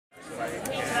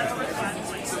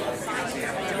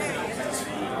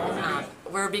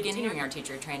beginning our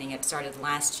teacher training. It started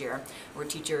last year, where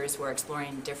teachers were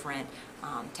exploring different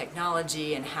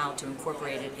technology and how to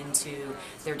incorporate it into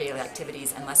their daily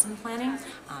activities and lesson planning.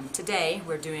 Today,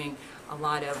 we're doing a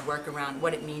lot of work around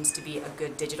what it means to be a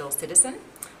good digital citizen,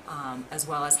 as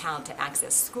well as how to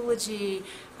access Schoology,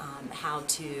 how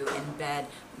to embed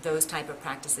those type of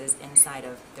practices inside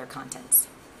of their contents.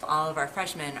 All of our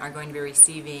freshmen are going to be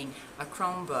receiving a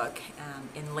Chromebook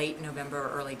in late November or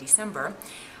early December,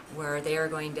 where they are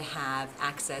going to have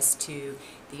access to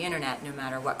the internet no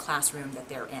matter what classroom that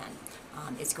they're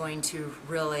in. It's going to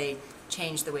really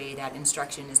change the way that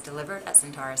instruction is delivered at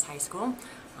Centaurus High School.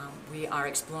 We are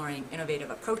exploring innovative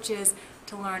approaches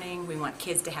to learning. We want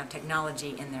kids to have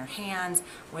technology in their hands,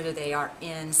 whether they are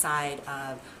inside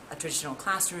of a traditional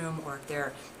classroom or if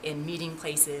they're in meeting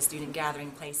places, student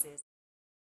gathering places.